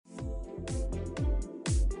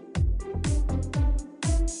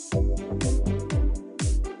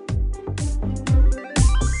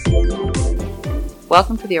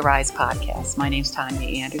Welcome to the Arise podcast. My name's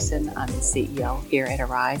Tania Anderson. I'm the CEO here at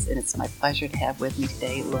Arise, and it's my pleasure to have with me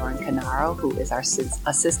today Lauren Canorro, who is our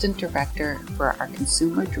Assistant Director for our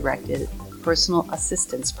Consumer Directed Personal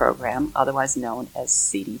Assistance Program, otherwise known as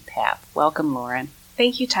CDPAP. Welcome, Lauren.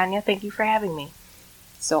 Thank you, Tania. Thank you for having me.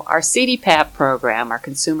 So our CDPAP program, our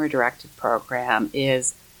Consumer Directed Program,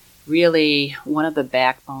 is really one of the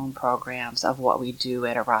backbone programs of what we do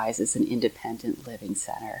at Arise as an independent living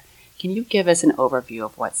center. Can you give us an overview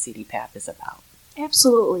of what CDPAP is about?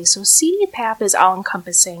 Absolutely. So CDPAP is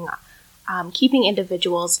all-encompassing, keeping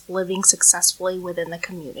individuals living successfully within the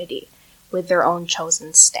community with their own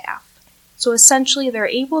chosen staff. So essentially, they're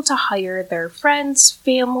able to hire their friends,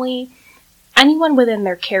 family, anyone within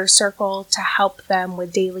their care circle to help them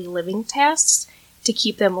with daily living tasks to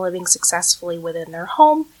keep them living successfully within their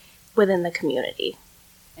home, within the community.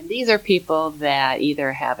 And these are people that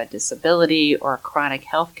either have a disability or a chronic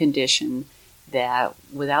health condition that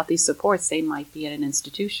without these supports, they might be at an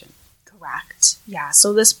institution. Correct. Yeah,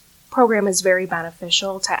 so this program is very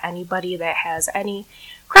beneficial to anybody that has any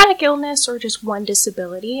chronic illness or just one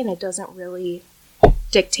disability, and it doesn't really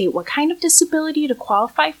dictate what kind of disability to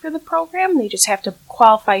qualify for the program. They just have to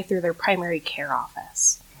qualify through their primary care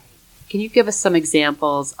office. Can you give us some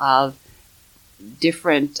examples of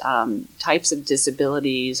different types of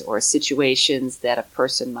disabilities or situations that a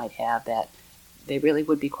person might have that they really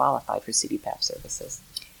would be qualified for CDPAP services?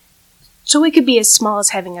 So it could be as small as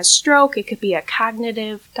having a stroke, it could be a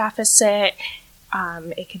cognitive deficit,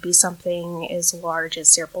 it could be something as large as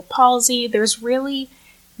cerebral palsy. There's really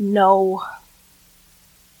no,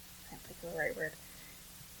 I can't think of the right word,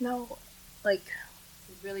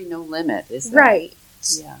 there's really no limit, is there? Right.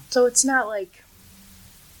 Yeah. So it's not like,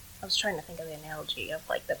 I was trying to think of the analogy of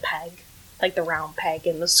like the peg, like the round peg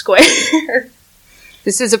in the square.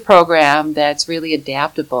 This is a program that's really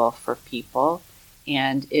adaptable for people,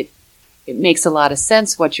 and it makes a lot of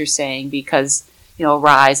sense what you're saying because,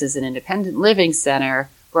 Rise is an independent living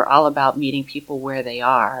center. We're all about meeting people where they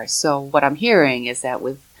are. So what I'm hearing is that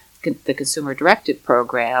with the Consumer Directed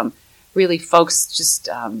Program, really folks just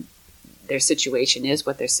their situation is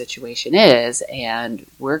what their situation is, and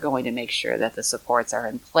we're going to make sure that the supports are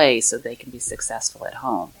in place so they can be successful at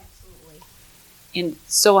home. Absolutely. And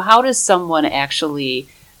so how does someone actually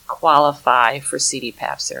qualify for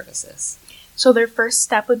CDPAP services? So their first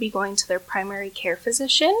step would be going to their primary care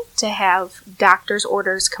physician to have doctor's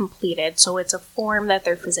orders completed. So it's a form that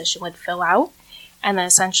their physician would fill out and then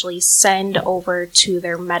essentially send over to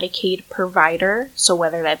their Medicaid provider. So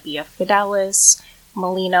whether that be a Fidelis,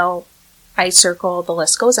 Molino, iCircle, the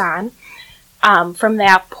list goes on. From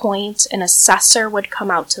that point, an assessor would come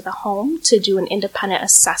out to the home to do an independent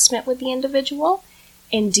assessment with the individual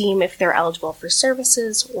and deem if they're eligible for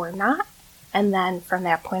services or not. And then from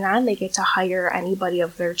that point on, they get to hire anybody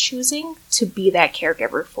of their choosing to be that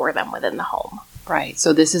caregiver for them within the home. Right.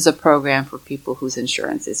 So this is a program for people whose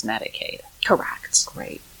insurance is Medicaid. Correct.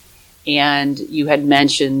 Great. And you had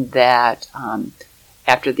mentioned that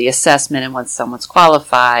after the assessment and once someone's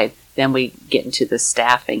qualified, then we get into the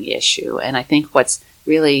staffing issue. And I think what's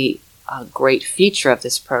really a great feature of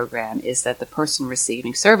this program is that the person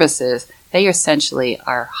receiving services, they essentially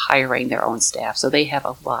are hiring their own staff. So they have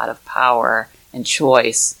a lot of power and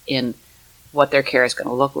choice in what their care is going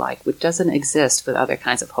to look like, which doesn't exist with other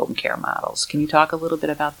kinds of home care models. Can you talk a little bit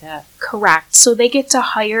about that? Correct. So they get to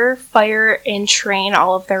hire, fire, and train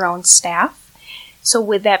all of their own staff. So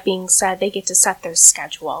with that being said, they get to set their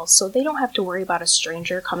schedule. So they don't have to worry about a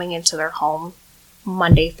stranger coming into their home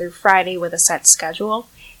Monday through Friday with a set schedule.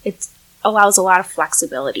 It allows a lot of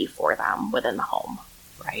flexibility for them within the home.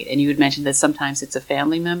 Right. And you had mentioned that sometimes it's a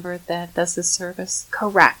family member that does this service?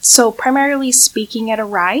 Correct. So primarily speaking at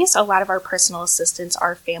Arise, a lot of our personal assistants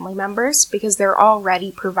are family members because they're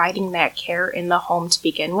already providing that care in the home to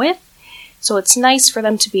begin with. So it's nice for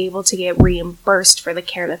them to be able to get reimbursed for the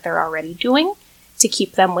care that they're already doing, to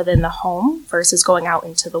keep them within the home versus going out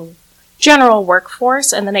into the general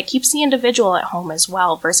workforce, and then it keeps the individual at home as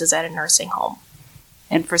well versus at a nursing home.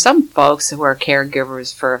 And for some folks who are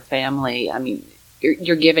caregivers for a family,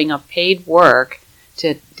 you're giving up paid work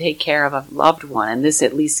to take care of a loved one, and this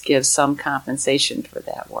at least gives some compensation for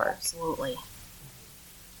that work. Absolutely.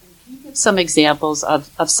 Can you give some examples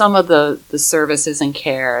of some of the services and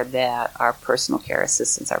care that our personal care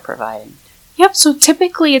assistants are providing? Yep, so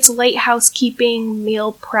typically it's light housekeeping,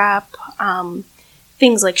 meal prep,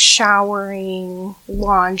 things like showering,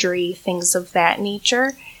 laundry, things of that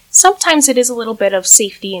nature. Sometimes it is a little bit of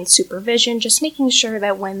safety and supervision, just making sure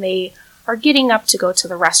that when they are getting up to go to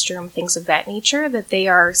the restroom, things of that nature, that they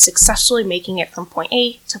are successfully making it from point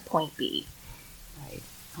A to point B. Right.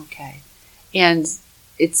 Okay. And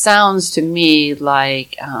it sounds to me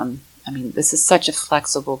like, this is such a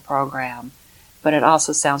flexible program, but it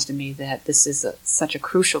also sounds to me that this is such a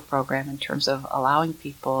crucial program in terms of allowing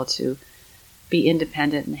people to be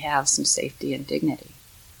independent and have some safety and dignity.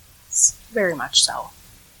 Very much so.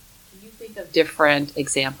 Can you think of different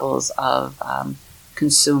examples of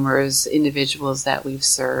consumers, individuals that we've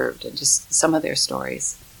served, and just some of their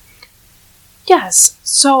stories? Yes.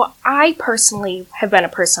 So I personally have been a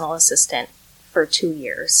personal assistant for 2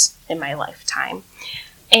 years in my lifetime.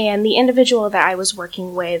 And the individual that I was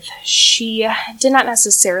working with, she did not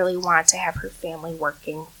necessarily want to have her family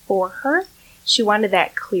working for her. She wanted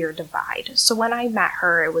that clear divide. So when I met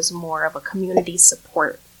her, it was more of a community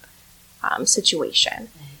support situation.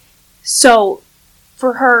 So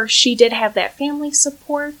for her, she did have that family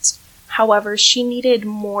support. However, she needed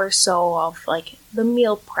more so of like the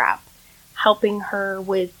meal prep, helping her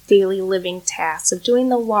with daily living tasks of doing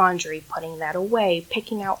the laundry, putting that away,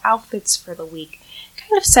 picking out outfits for the week,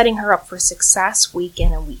 kind of setting her up for success week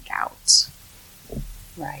in and week out.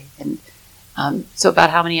 Right. And so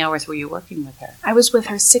about how many hours were you working with her? I was with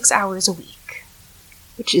her 6 hours a week.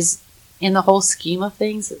 Which is, in the whole scheme of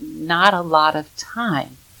things, not a lot of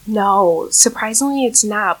time. No, surprisingly it's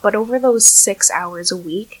not. But over those 6 hours a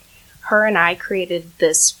week, her and I created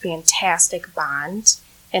this fantastic bond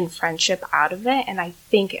and friendship out of it. And I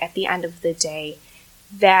think at the end of the day,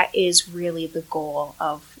 that is really the goal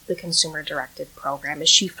of the consumer-directed program, is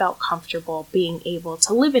she felt comfortable being able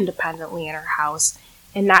to live independently in her house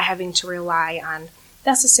and not having to rely on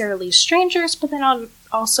necessarily strangers, but then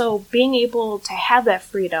also being able to have that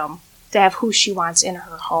freedom to have who she wants in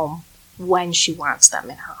her home when she wants them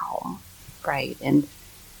in her home. Right. And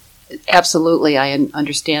absolutely, I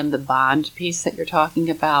understand the bond piece that you're talking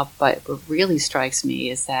about, but what really strikes me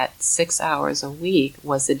is that 6 hours a week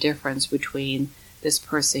was the difference between this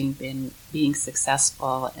person being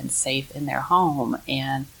successful and safe in their home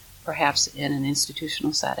and perhaps in an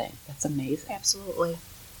institutional setting. That's amazing. Absolutely.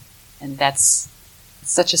 And that's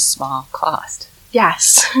such a small cost.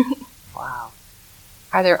 Yes. Wow.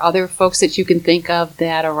 Are there other folks that you can think of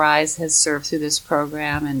that Arise has served through this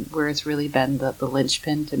program and where it's really been the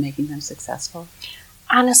linchpin to making them successful?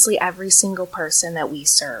 Honestly, every single person that we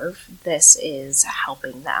serve, this is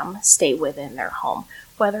helping them stay within their home.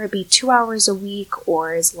 Whether it be 2 hours a week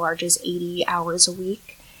or as large as 80 hours a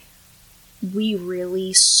week, we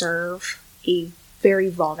really serve a very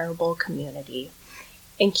vulnerable community.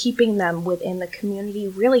 And keeping them within the community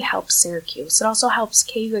really helps Syracuse. It also helps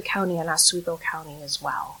Cayuga County and Oswego County as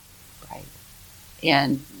well. Right.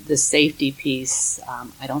 And the safety piece,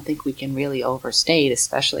 I don't think we can really overstate,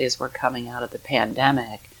 especially as we're coming out of the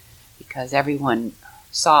pandemic, because everyone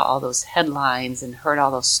saw all those headlines and heard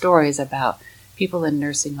all those stories about people in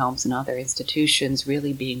nursing homes and other institutions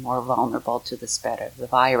really being more vulnerable to the spread of the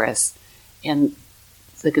virus. And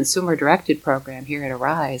the consumer-directed program here at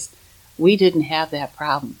Arise, we didn't have that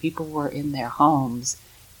problem. People were in their homes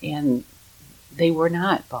and they were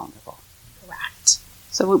not vulnerable. Correct.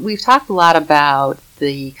 So we've talked a lot about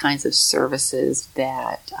the kinds of services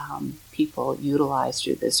that people utilize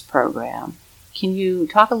through this program. Can you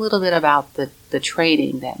talk a little bit about the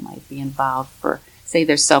training that might be involved for, say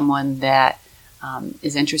there's someone that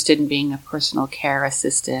is interested in being a personal care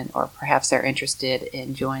assistant, or perhaps they're interested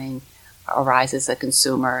in joining Arise as a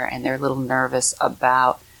consumer and they're a little nervous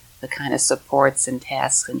about the kind of supports and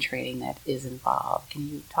tasks and training that is involved. Can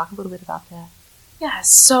you talk a little bit about that?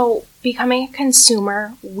 Yes. So becoming a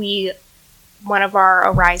consumer, one of our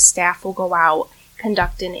Arise staff will go out,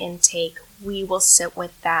 conduct an intake. We will sit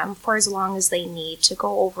with them for as long as they need to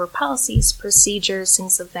go over policies, procedures,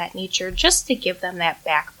 things of that nature, just to give them that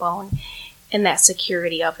backbone and that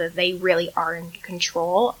security of that they really are in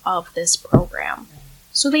control of this program.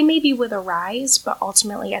 So they may be with Arise, but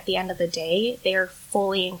ultimately at the end of the day, they are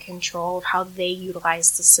fully in control of how they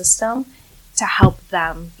utilize the system to help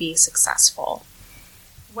them be successful.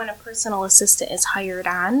 When a personal assistant is hired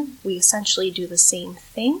on, we essentially do the same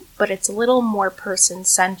thing, but it's a little more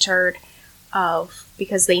person-centered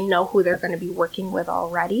because they know who they're going to be working with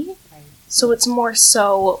already. So it's more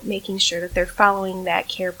so making sure that they're following that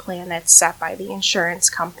care plan that's set by the insurance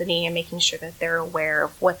company and making sure that they're aware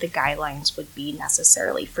of what the guidelines would be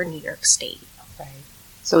necessarily for New York State. Right.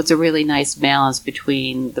 So it's a really nice balance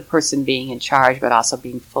between the person being in charge but also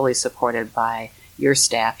being fully supported by your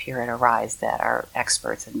staff here at Arise that are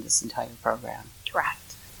experts in this entire program.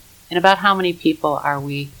 Correct. And about how many people are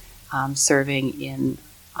we serving in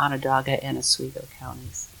Onondaga and Oswego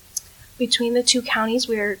counties? Between the two counties,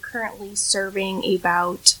 we are currently serving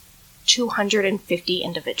about 250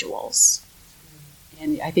 individuals.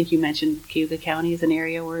 And I think you mentioned Cayuga County is an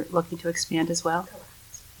area we're looking to expand as well?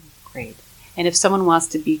 Great. And if someone wants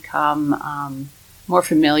to become more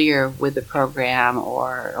familiar with the program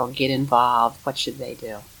or get involved, what should they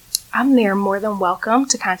do? They're more than welcome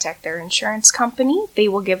to contact their insurance company. They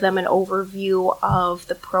will give them an overview of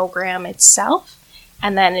the program itself.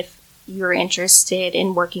 And then if you're interested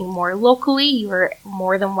in working more locally, you're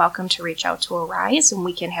more than welcome to reach out to Arise, and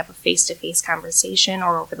we can have a face-to-face conversation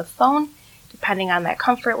or over the phone, depending on that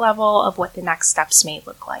comfort level of what the next steps may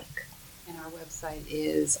look like. And our website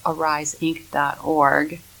is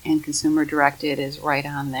ariseinc.org, and Consumer Directed is right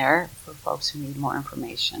on there for folks who need more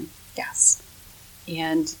information. Yes.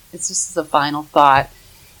 And it's just as a final thought,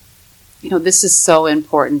 this is so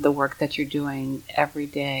important, the work that you're doing every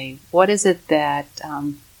day. What is it that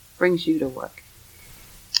brings you to work?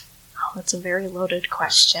 Oh, that's a very loaded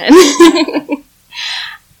question.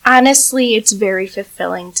 Honestly, it's very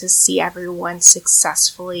fulfilling to see everyone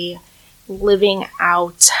successfully living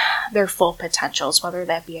out their full potentials, whether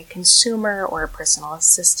that be a consumer or a personal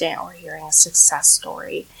assistant or hearing a success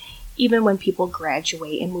story. Even when people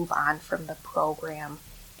graduate and move on from the program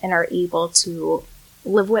and are able to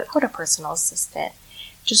live without a personal assistant,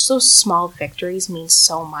 just those small victories mean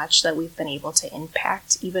so much that we've been able to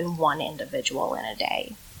impact even one individual in a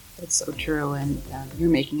day. It's so true, and you're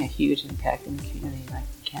making a huge impact in the community, and I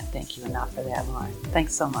can't thank you enough for that, Lauren.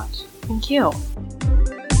 Thanks so much. Thank you.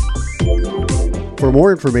 For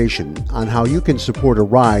more information on how you can support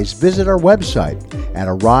Arise, visit our website at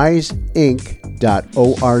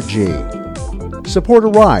ariseinc.org. Support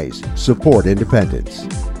Arise, support independence.